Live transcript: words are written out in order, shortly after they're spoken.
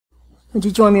Would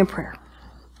you join me in prayer?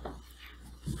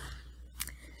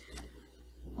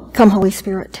 Come, Holy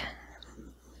Spirit.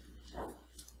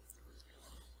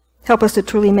 Help us to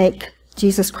truly make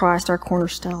Jesus Christ our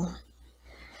cornerstone,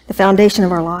 the foundation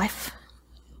of our life.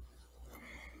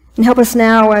 And help us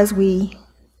now as we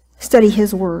study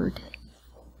his word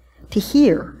to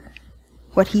hear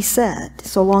what he said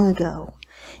so long ago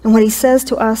and what he says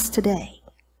to us today.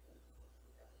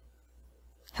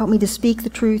 Help me to speak the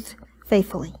truth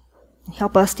faithfully and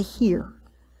help us to hear.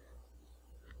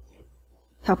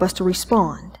 Help us to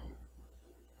respond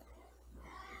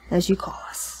as you call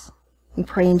us. We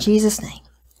pray in Jesus' name.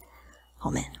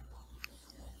 Amen.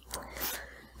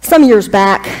 Some years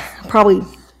back, probably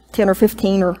 10 or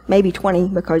 15 or maybe 20,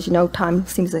 because you know time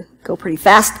seems to go pretty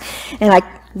fast and I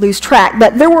lose track,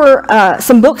 but there were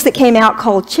some books that came out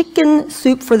called Chicken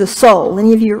Soup for the Soul.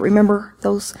 Any of you remember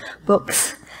those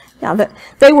books? Yeah,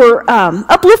 they were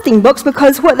uplifting books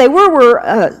because what they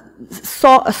were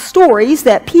stories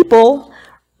that people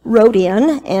wrote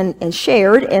in and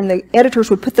shared, and the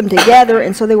editors would put them together,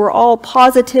 and so they were all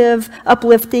positive,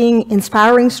 uplifting,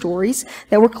 inspiring stories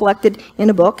that were collected in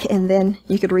a book, and then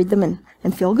you could read them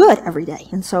and feel good every day.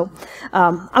 And so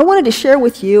I wanted to share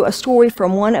with you a story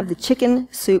from one of the Chicken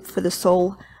Soup for the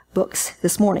Soul books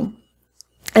this morning.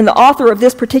 And the author of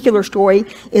this particular story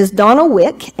is Donna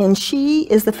Wick, and she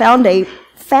is the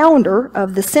founder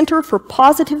of the Center for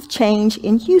Positive Change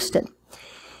in Houston.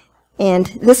 And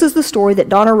this is the story that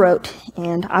Donna wrote,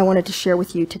 and I wanted to share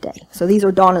with you today. So these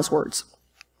are Donna's words.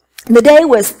 The day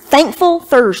was Thankful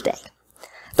Thursday.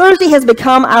 Thursday has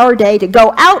become our day to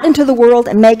go out into the world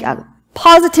and make a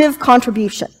positive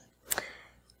contribution.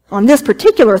 On this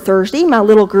particular Thursday, my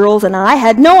little girls and I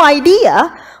had no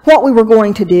idea what we were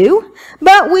going to do,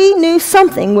 but we knew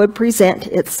something would present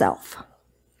itself.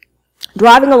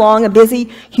 Driving along a busy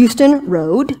Houston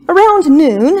road around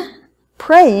noon,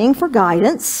 praying for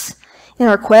guidance in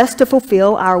our quest to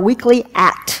fulfill our weekly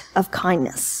act of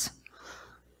kindness.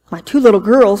 My two little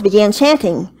girls began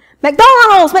chanting,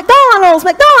 "McDonald's, McDonald's,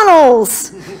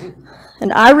 McDonald's!"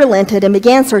 And I relented and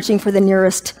began searching for the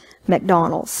nearest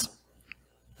McDonald's.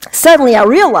 Suddenly I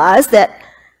realized that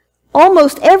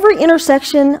almost every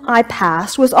intersection I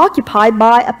passed was occupied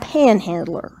by a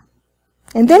panhandler.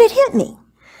 And then it hit me.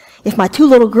 If my two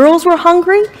little girls were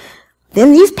hungry,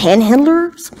 then these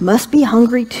panhandlers must be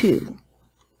hungry too.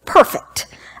 Perfect.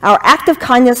 Our act of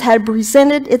kindness had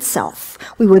presented itself.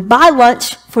 We would buy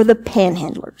lunch for the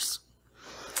panhandlers.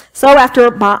 So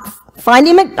after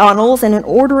finding McDonald's and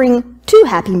ordering 2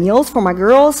 Happy Meals for my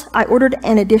girls, I ordered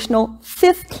an additional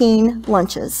 15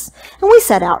 lunches, and we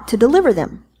set out to deliver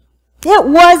them. It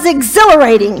was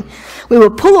exhilarating. We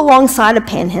would pull alongside a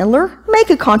panhandler, make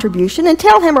a contribution, and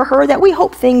tell him or her that we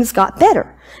hope things got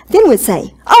better. Then we'd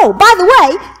say, "Oh, by the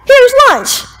way, here's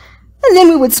lunch." And then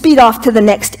we would speed off to the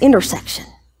next intersection.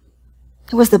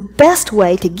 It was the best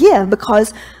way to give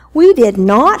because we did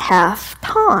not have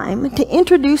time to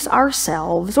introduce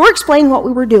ourselves or explain what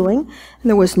we were doing, and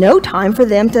there was no time for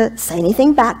them to say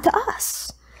anything back to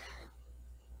us.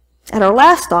 At our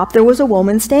last stop, there was a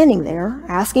woman standing there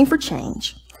asking for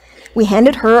change. We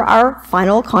handed her our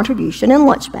final contribution and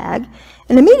lunch bag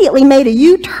and immediately made a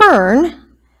U-turn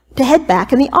to head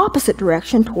back in the opposite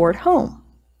direction toward home.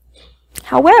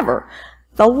 However,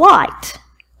 the light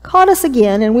caught us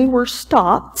again, and we were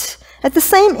stopped at the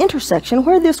same intersection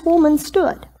where this woman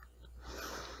stood.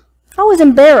 I was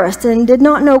embarrassed and did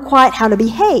not know quite how to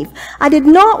behave. I did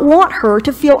not want her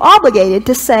to feel obligated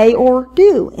to say or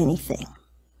do anything.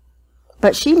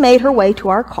 But she made her way to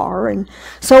our car, and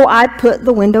so I put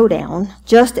the window down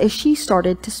just as she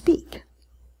started to speak.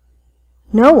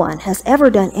 "No one has ever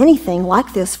done anything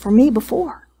like this for me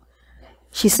before,"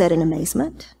 she said in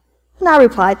amazement. And I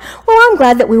replied, "Well, I'm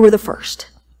glad that we were the first."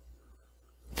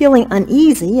 Feeling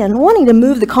uneasy and wanting to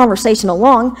move the conversation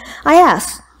along, I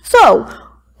asked, "So,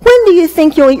 when do you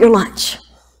think you'll eat your lunch?"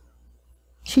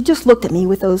 She just looked at me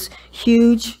with those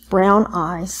huge brown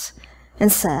eyes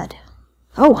and said,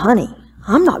 "Oh, honey,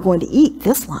 I'm not going to eat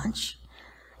this lunch.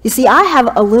 You see, I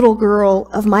have a little girl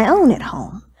of my own at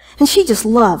home, and she just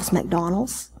loves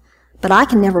McDonald's. But I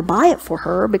can never buy it for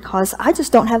her because I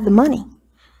just don't have the money.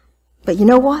 But you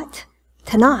know what?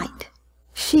 Tonight,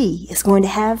 she is going to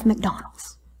have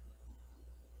McDonald's."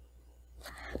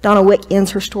 Donna Wick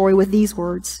ends her story with these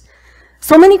words.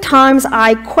 "So many times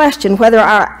I questioned whether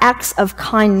our acts of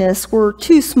kindness were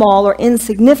too small or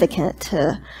insignificant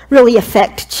to really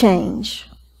affect change.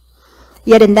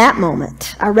 Yet in that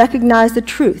moment, I recognized the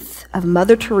truth of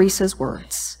Mother Teresa's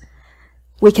words.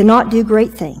 We cannot do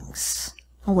great things,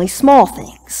 only small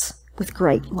things with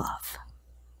great love."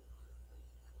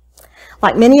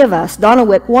 Like many of us, Donna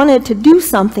Wick wanted to do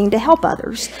something to help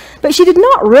others, but she did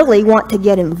not really want to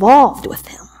get involved with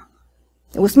them.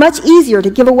 It was much easier to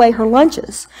give away her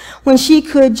lunches when she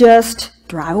could just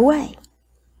drive away.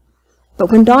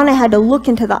 But when Donna had to look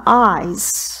into the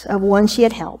eyes of one she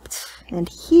had helped and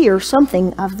hear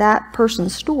something of that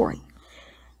person's story,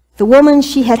 the woman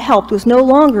she had helped was no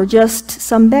longer just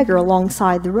some beggar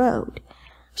alongside the road.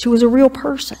 She was a real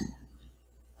person,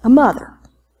 a mother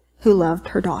who loved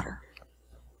her daughter.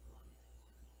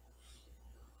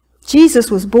 Jesus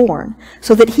was born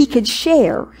so that he could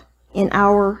share in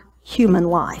our human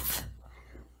life.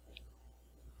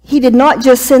 He did not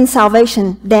just send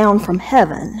salvation down from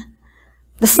heaven.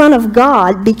 The Son of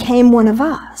God became one of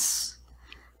us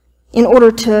in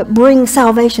order to bring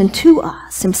salvation to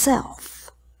us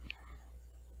himself.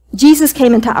 Jesus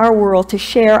came into our world to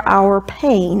share our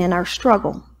pain and our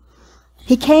struggle.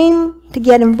 He came to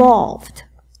get involved.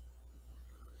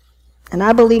 And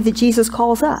I believe that Jesus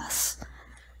calls us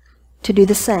to do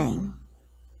the same,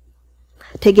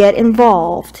 to get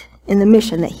involved in the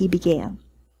mission that he began.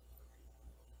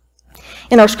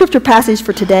 In our scripture passage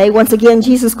for today, once again,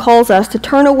 Jesus calls us to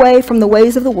turn away from the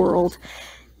ways of the world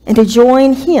and to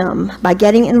join him by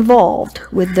getting involved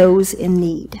with those in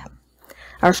need.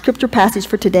 Our scripture passage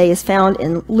for today is found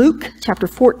in Luke chapter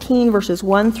 14, verses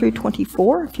 1 through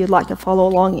 24, if you'd like to follow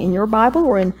along in your Bible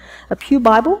or in a pew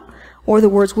Bible, or the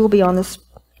words will be on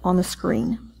the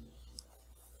screen.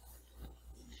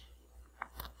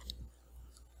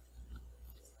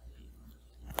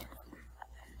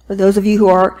 For those of you who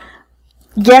are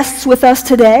guests with us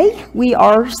today, we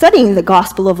are studying the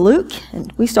Gospel of Luke,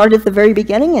 and we started at the very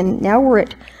beginning, and now we're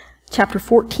at chapter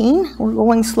 14. We're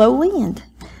going slowly and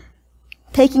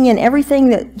taking in everything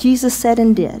that Jesus said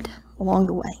and did along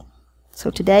the way.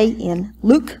 So today in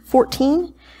Luke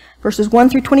 14, verses 1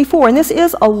 through 24, and this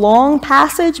is a long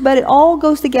passage, but it all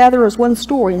goes together as one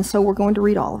story, and so we're going to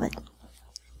read all of it.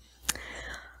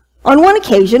 On one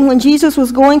occasion, when Jesus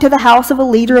was going to the house of a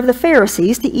leader of the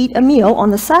Pharisees to eat a meal on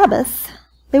the Sabbath,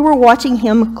 they were watching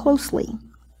him closely.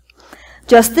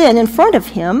 Just then, in front of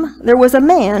him, there was a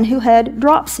man who had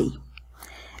dropsy.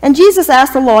 And Jesus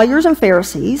asked the lawyers and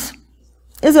Pharisees,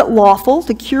 "Is it lawful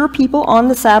to cure people on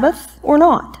the Sabbath or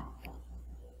not?"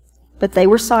 But they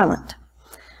were silent.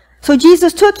 So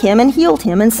Jesus took him and healed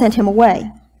him and sent him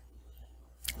away.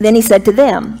 Then he said to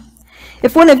them,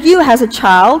 "If one of you has a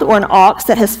child or an ox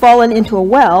that has fallen into a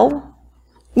well,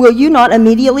 will you not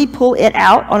immediately pull it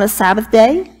out on a Sabbath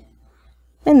day?"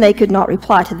 And they could not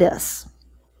reply to this.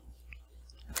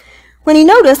 When he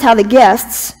noticed how the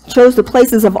guests chose the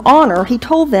places of honor, he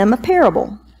told them a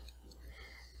parable.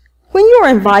 "When you are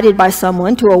invited by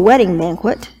someone to a wedding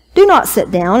banquet, do not sit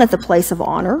down at the place of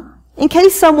honor, in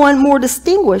case someone more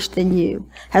distinguished than you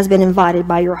has been invited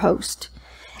by your host.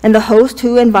 And the host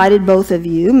who invited both of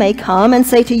you may come and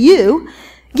say to you,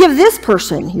 'Give this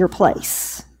person your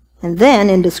place.' And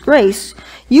then, in disgrace,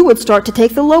 you would start to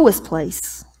take the lowest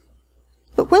place.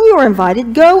 But when you are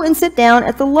invited, go and sit down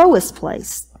at the lowest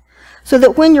place, so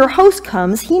that when your host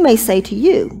comes, he may say to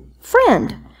you,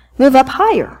 'Friend, move up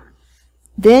higher.'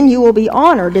 Then you will be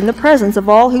honored in the presence of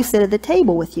all who sit at the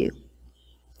table with you.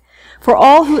 For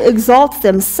all who exalt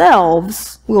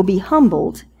themselves will be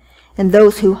humbled, and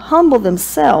those who humble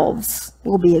themselves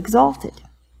will be exalted."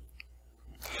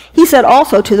 He said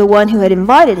also to the one who had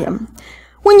invited him,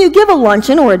 "When you give a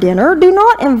luncheon or a dinner, do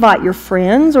not invite your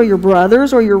friends or your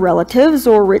brothers or your relatives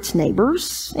or rich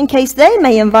neighbors, in case they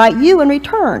may invite you in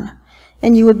return,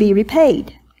 and you would be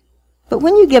repaid. But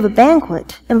when you give a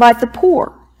banquet, invite the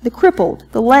poor, the crippled,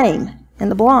 the lame, and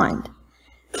the blind.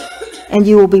 And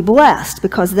you will be blessed,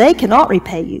 because they cannot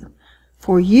repay you,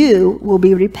 for you will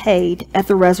be repaid at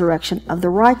the resurrection of the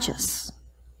righteous."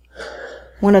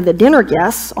 One of the dinner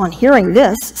guests, on hearing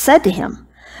this, said to him,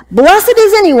 "Blessed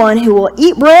is anyone who will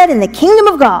eat bread in the kingdom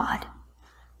of God."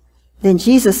 Then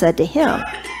Jesus said to him,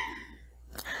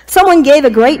 "Someone gave a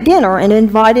great dinner and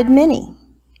invited many.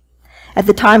 At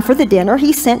the time for the dinner,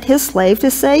 he sent his slave to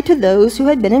say to those who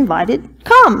had been invited,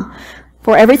 'Come,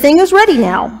 for everything is ready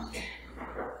now.'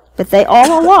 But they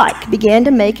all alike began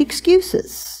to make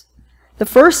excuses. The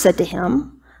first said to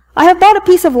him, 'I have bought a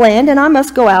piece of land and I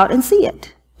must go out and see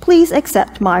it. Please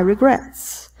accept my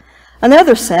regrets.'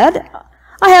 Another said,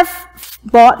 'I have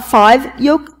bought 5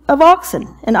 yoke of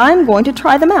oxen and I am going to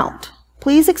try them out.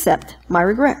 Please accept my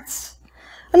regrets.'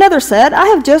 Another said, 'I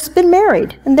have just been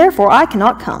married and therefore I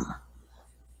cannot come.'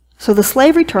 So the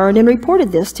slave returned and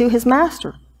reported this to his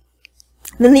master.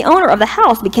 Then the owner of the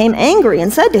house became angry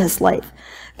and said to his slave,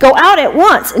 'Go out at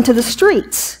once into the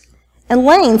streets and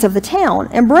lanes of the town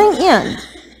and bring in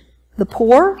the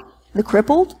poor the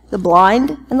crippled, the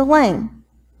blind, and the lame."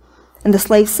 And the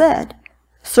slave said,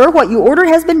 "Sir, what you ordered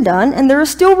has been done, and there is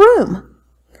still room."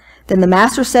 Then the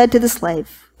master said to the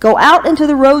slave, "Go out into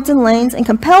the roads and lanes and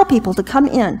compel people to come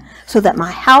in, so that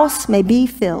my house may be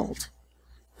filled.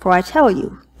 For I tell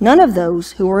you, none of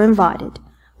those who are invited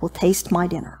will taste my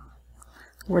dinner."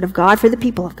 Word of God for the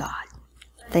people of God.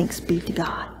 Thanks be to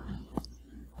God.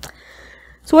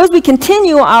 So as we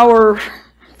continue our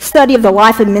study of the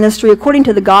life and ministry according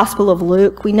to the Gospel of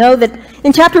Luke, we know that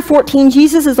in chapter 14,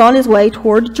 Jesus is on his way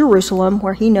toward Jerusalem,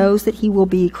 where he knows that he will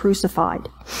be crucified.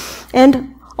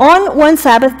 And on one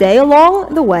Sabbath day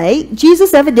along the way,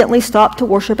 Jesus evidently stopped to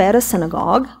worship at a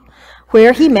synagogue,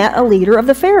 where he met a leader of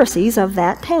the Pharisees of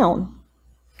that town.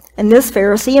 And this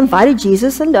Pharisee invited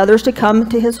Jesus and others to come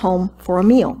to his home for a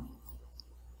meal.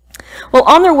 Well,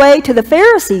 on their way to the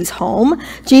Pharisee's home,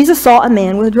 Jesus saw a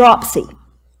man with dropsy.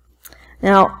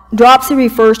 Now, dropsy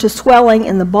refers to swelling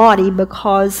in the body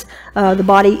because the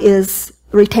body is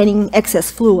retaining excess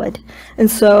fluid.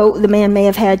 And so the man may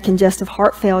have had congestive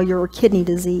heart failure or kidney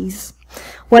disease.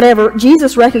 Whatever,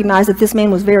 Jesus recognized that this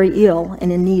man was very ill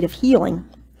and in need of healing.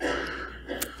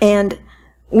 And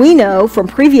we know from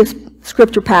previous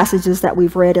scripture passages that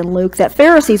we've read in Luke that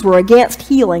Pharisees were against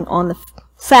healing on the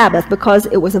Sabbath because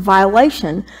it was a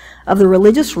violation of the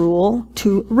religious rule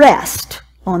to rest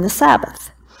on the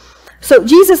Sabbath. So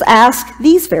Jesus asked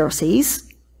these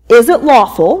Pharisees, "Is it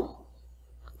lawful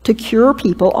to cure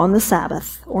people on the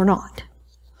Sabbath or not?"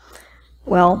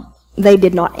 Well, they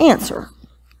did not answer.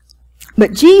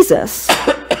 But Jesus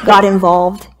got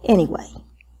involved anyway.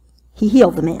 He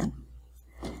healed the man.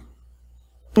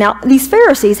 Now, these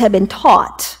Pharisees had been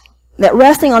taught that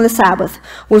resting on the Sabbath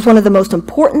was one of the most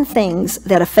important things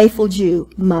that a faithful Jew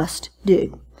must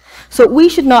do. So we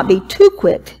should not be too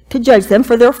quick to judge them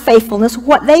for their faithfulness,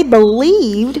 what they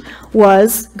believed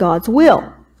was God's will.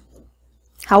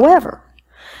 However,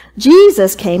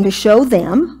 Jesus came to show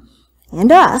them and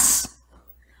us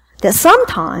that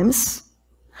sometimes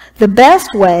the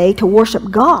best way to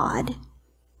worship God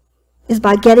is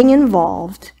by getting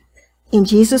involved in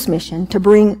Jesus' mission to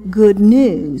bring good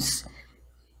news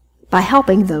by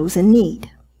helping those in need.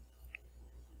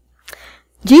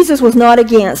 Jesus was not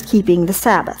against keeping the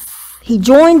Sabbath. He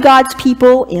joined God's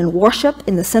people in worship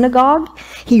in the synagogue.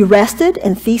 He rested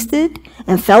and feasted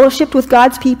and fellowshiped with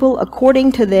God's people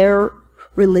according to their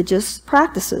religious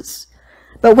practices.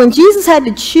 But when Jesus had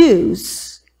to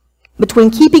choose between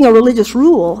keeping a religious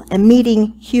rule and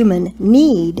meeting human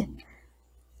need,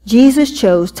 Jesus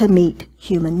chose to meet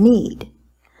human need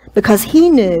because he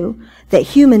knew that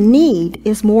human need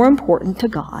is more important to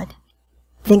God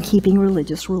than keeping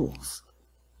religious rules.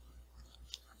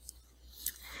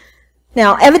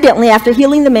 Now, evidently, after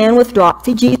healing the man with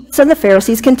dropsy, Jesus and the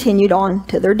Pharisees continued on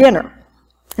to their dinner.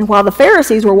 And while the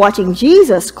Pharisees were watching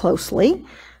Jesus closely,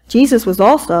 Jesus was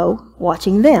also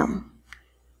watching them.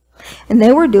 And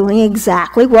they were doing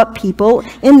exactly what people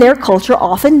in their culture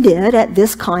often did at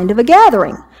this kind of a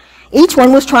gathering. Each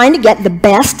one was trying to get the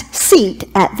best seat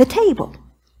at the table.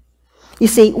 You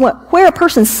see, where a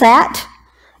person sat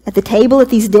at the table at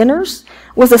these dinners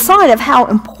was a sign of how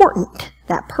important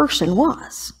that person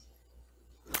was.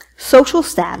 Social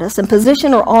status and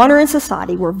position or honor in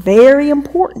society were very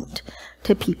important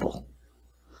to people.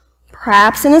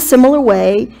 Perhaps in a similar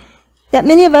way that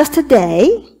many of us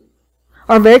today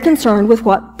are very concerned with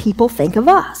what people think of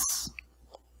us.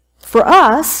 For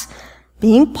us,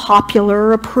 being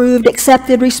popular, approved,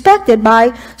 accepted, respected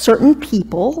by certain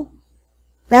people,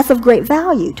 that's of great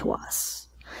value to us.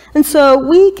 And so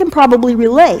we can probably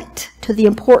relate to the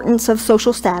importance of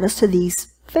social status to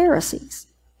these Pharisees.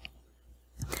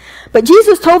 But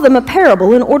Jesus told them a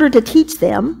parable in order to teach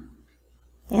them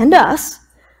and us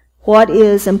what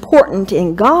is important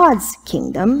in God's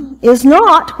kingdom is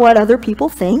not what other people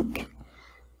think,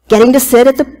 getting to sit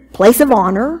at the place of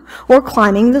honor or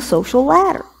climbing the social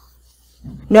ladder.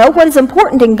 No, what is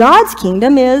important in God's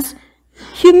kingdom is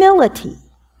humility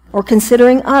or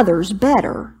considering others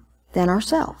better than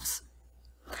ourselves.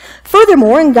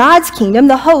 Furthermore, in God's kingdom,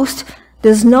 the host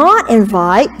does not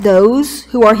invite those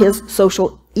who are his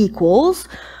social equals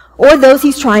or those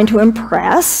he's trying to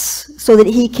impress so that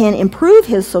he can improve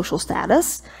his social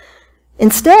status.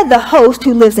 Instead, the host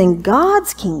who lives in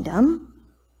God's kingdom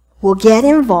will get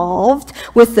involved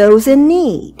with those in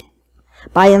need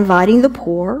by inviting the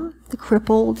poor, the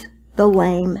crippled, the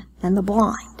lame, and the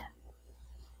blind.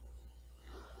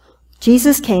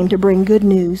 Jesus came to bring good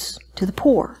news to the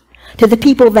poor, to the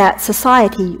people that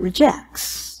society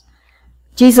rejects.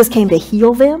 Jesus came to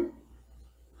heal them,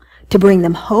 to bring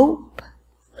them hope,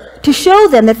 to show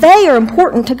them that they are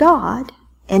important to God,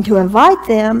 and to invite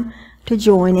them to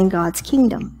join in God's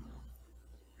kingdom.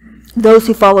 Those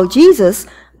who follow Jesus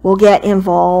will get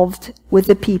involved with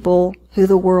the people who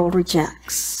the world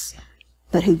rejects,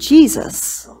 but who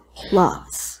Jesus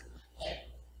loves.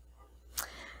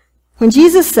 When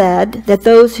Jesus said that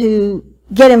those who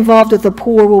get involved with the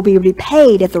poor will be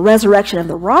repaid at the resurrection of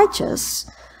the righteous,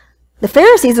 the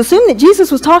Pharisees assumed that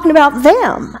Jesus was talking about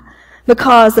them,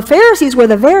 because the Pharisees were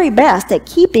the very best at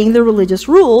keeping the religious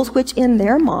rules, which in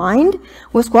their mind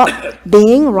was what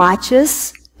being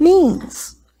righteous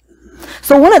means.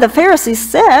 So one of the Pharisees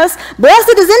says,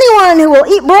 "Blessed is anyone who will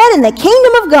eat bread in the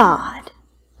kingdom of God,"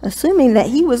 assuming that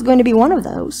he was going to be one of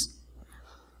those.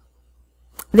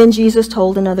 Then Jesus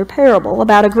told another parable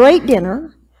about a great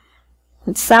dinner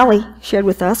that Sally shared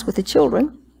with us with the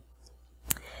children.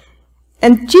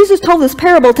 And Jesus told this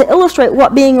parable to illustrate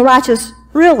what being righteous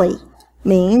really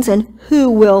means and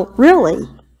who will really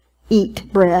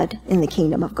eat bread in the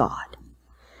kingdom of God.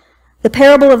 The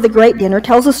parable of the great dinner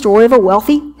tells the story of a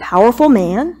wealthy, powerful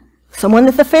man, someone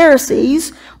that the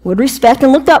Pharisees would respect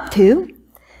and looked up to.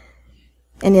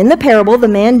 And in the parable, the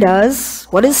man does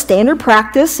what is standard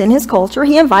practice in his culture.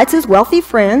 He invites his wealthy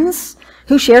friends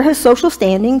who share his social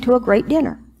standing to a great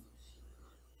dinner.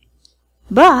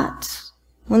 But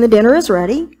when the dinner is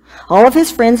ready, all of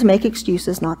his friends make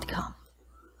excuses not to come.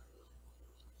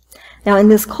 Now, in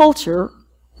this culture,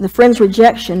 the friend's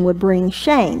rejection would bring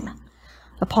shame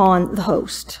upon the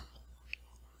host.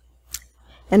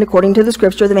 And according to the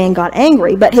scripture, the man got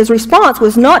angry, but his response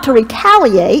was not to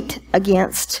retaliate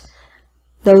against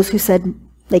those who said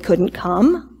they couldn't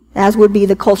come, as would be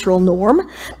the cultural norm,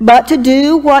 but to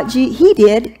do what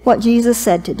Jesus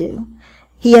said to do.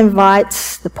 He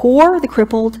invites the poor, the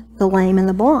crippled, the lame, and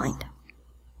the blind.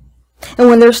 And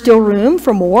when there's still room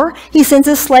for more, he sends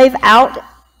his slave out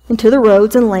into the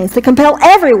roads and lanes to compel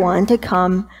everyone to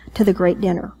come to the great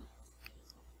dinner.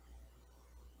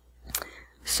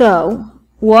 So,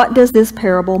 what does this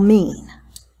parable mean?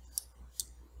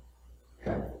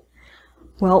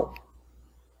 Well,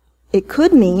 it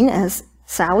could mean, as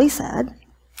Sally said,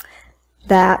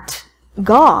 that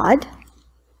God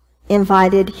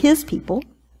invited his people,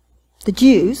 the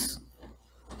Jews,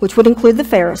 which would include the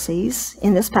Pharisees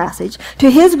in this passage, to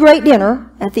his great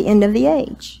dinner at the end of the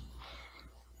age.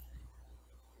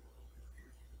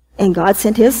 And God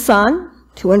sent his Son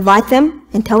to invite them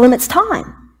and tell them it's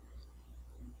time.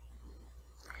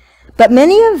 But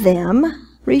many of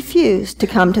them refused to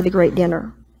come to the great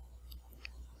dinner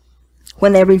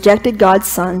when they rejected God's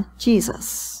Son,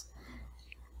 Jesus,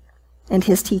 and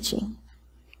his teaching.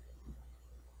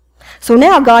 So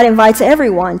now God invites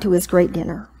everyone to his great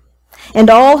dinner. And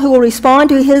all who will respond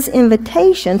to his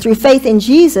invitation through faith in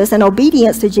Jesus and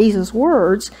obedience to Jesus'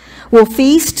 words will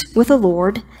feast with the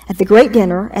Lord at the great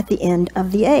dinner at the end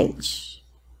of the age.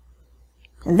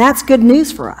 And that's good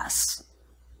news for us,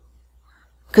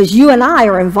 because you and I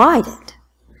are invited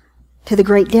to the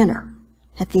great dinner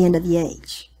at the end of the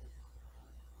age.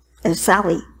 As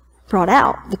Sally brought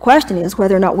out, the question is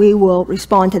whether or not we will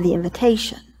respond to the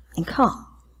invitation and come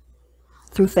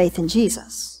through faith in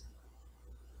Jesus.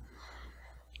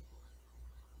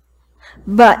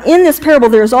 But in this parable,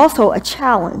 there is also a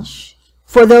challenge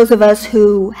for those of us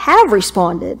who have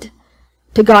responded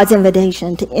to God's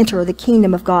invitation to enter the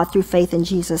kingdom of God through faith in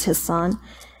Jesus, his Son,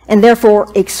 and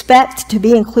therefore expect to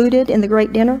be included in the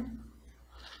great dinner.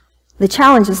 The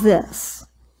challenge is this: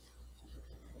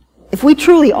 if we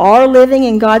truly are living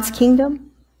in God's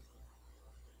kingdom,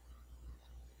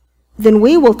 then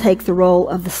we will take the role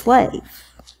of the slave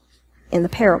in the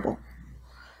parable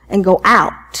and go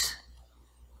out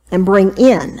and bring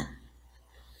in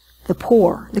the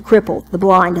poor, the crippled, the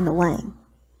blind, and the lame.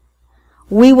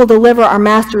 We will deliver our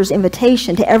Master's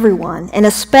invitation to everyone, and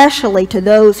especially to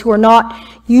those who are not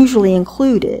usually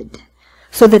included,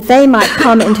 so that they might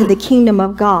come into the kingdom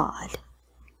of God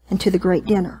and to the great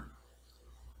dinner.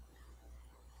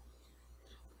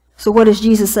 So what is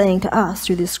Jesus saying to us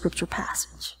through this scripture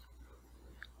passage?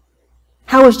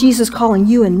 How is Jesus calling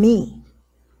you and me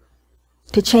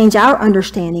to change our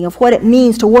understanding of what it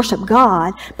means to worship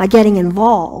God by getting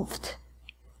involved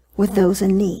with those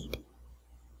in need?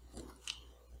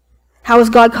 How is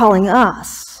God calling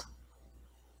us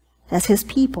as his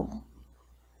people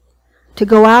to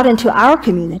go out into our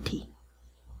community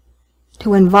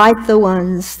to invite the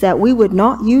ones that we would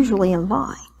not usually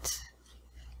invite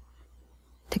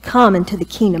to come into the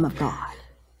kingdom of God?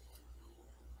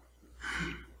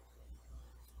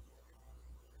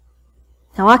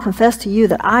 Now, I confess to you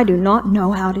that I do not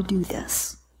know how to do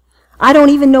this. I don't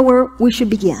even know where we should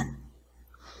begin.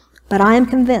 But I am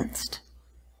convinced,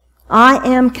 I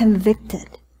am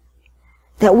convicted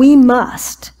that we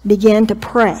must begin to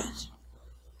pray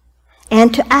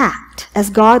and to act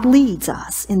as God leads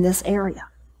us in this area.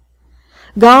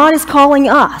 God is calling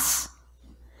us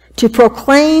to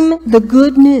proclaim the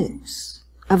good news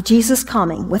of Jesus'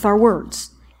 coming with our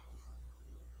words,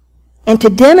 and to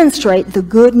demonstrate the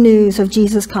good news of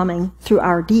Jesus' coming through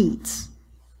our deeds.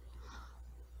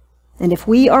 And if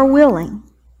we are willing,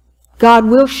 God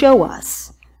will show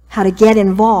us how to get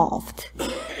involved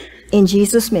in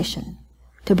Jesus' mission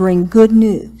to bring good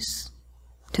news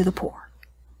to the poor.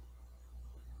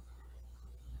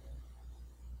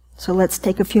 So let's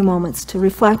take a few moments to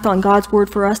reflect on God's word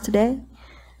for us today.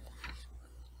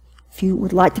 If you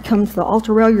would like to come to the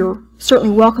altar rail, you're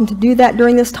certainly welcome to do that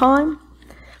during this time.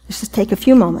 Let's just take a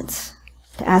few moments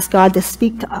to ask God to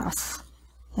speak to us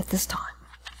at this time.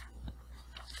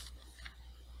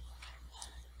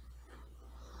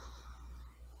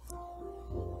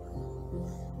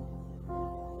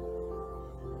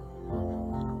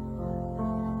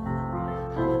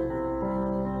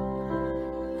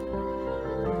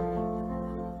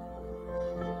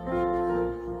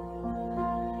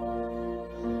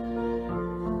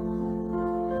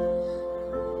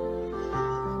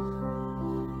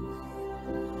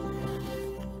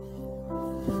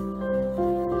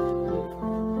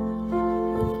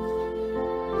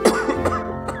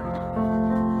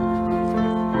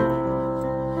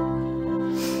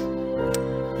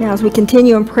 Now, as we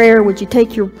continue in prayer, would you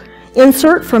take your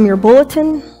insert from your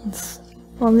bulletin? It's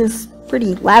on this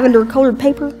pretty lavender-colored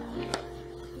paper.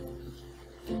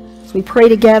 As we pray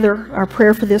together our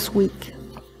prayer for this week.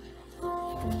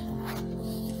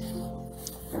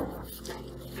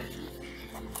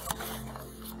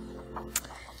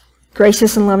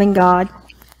 Gracious and loving God,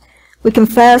 we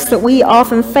confess that we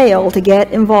often fail to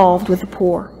get involved with the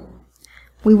poor.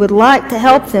 We would like to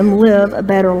help them live a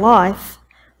better life,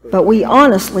 but we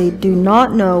honestly do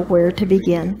not know where to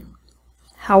begin.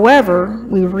 However,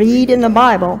 we read in the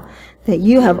Bible that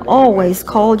you have always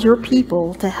called your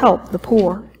people to help the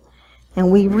poor.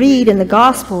 And we read in the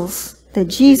Gospels that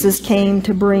Jesus came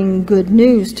to bring good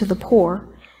news to the poor,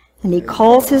 and he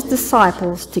calls his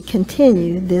disciples to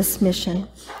continue this mission.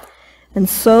 And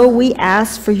so we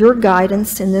ask for your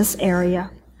guidance in this area.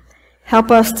 Help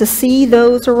us to see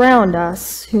those around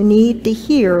us who need to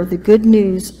hear the good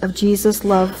news of Jesus'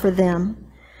 love for them.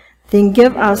 Then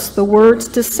give us the words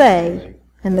to say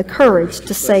and the courage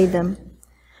to say them.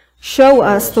 Show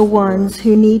us the ones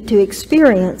who need to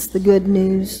experience the good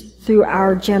news through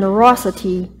our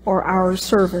generosity or our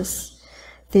service.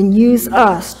 Then use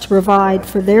us to provide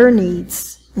for their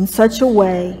needs in such a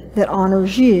way that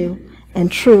honors you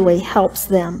and truly helps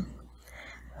them.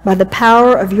 By the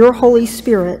power of your Holy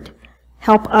Spirit,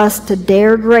 help us to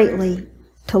dare greatly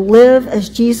to live as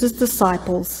Jesus'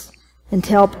 disciples and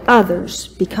to help others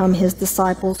become his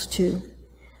disciples too.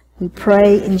 We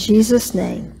pray in Jesus'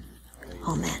 name.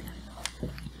 Amen.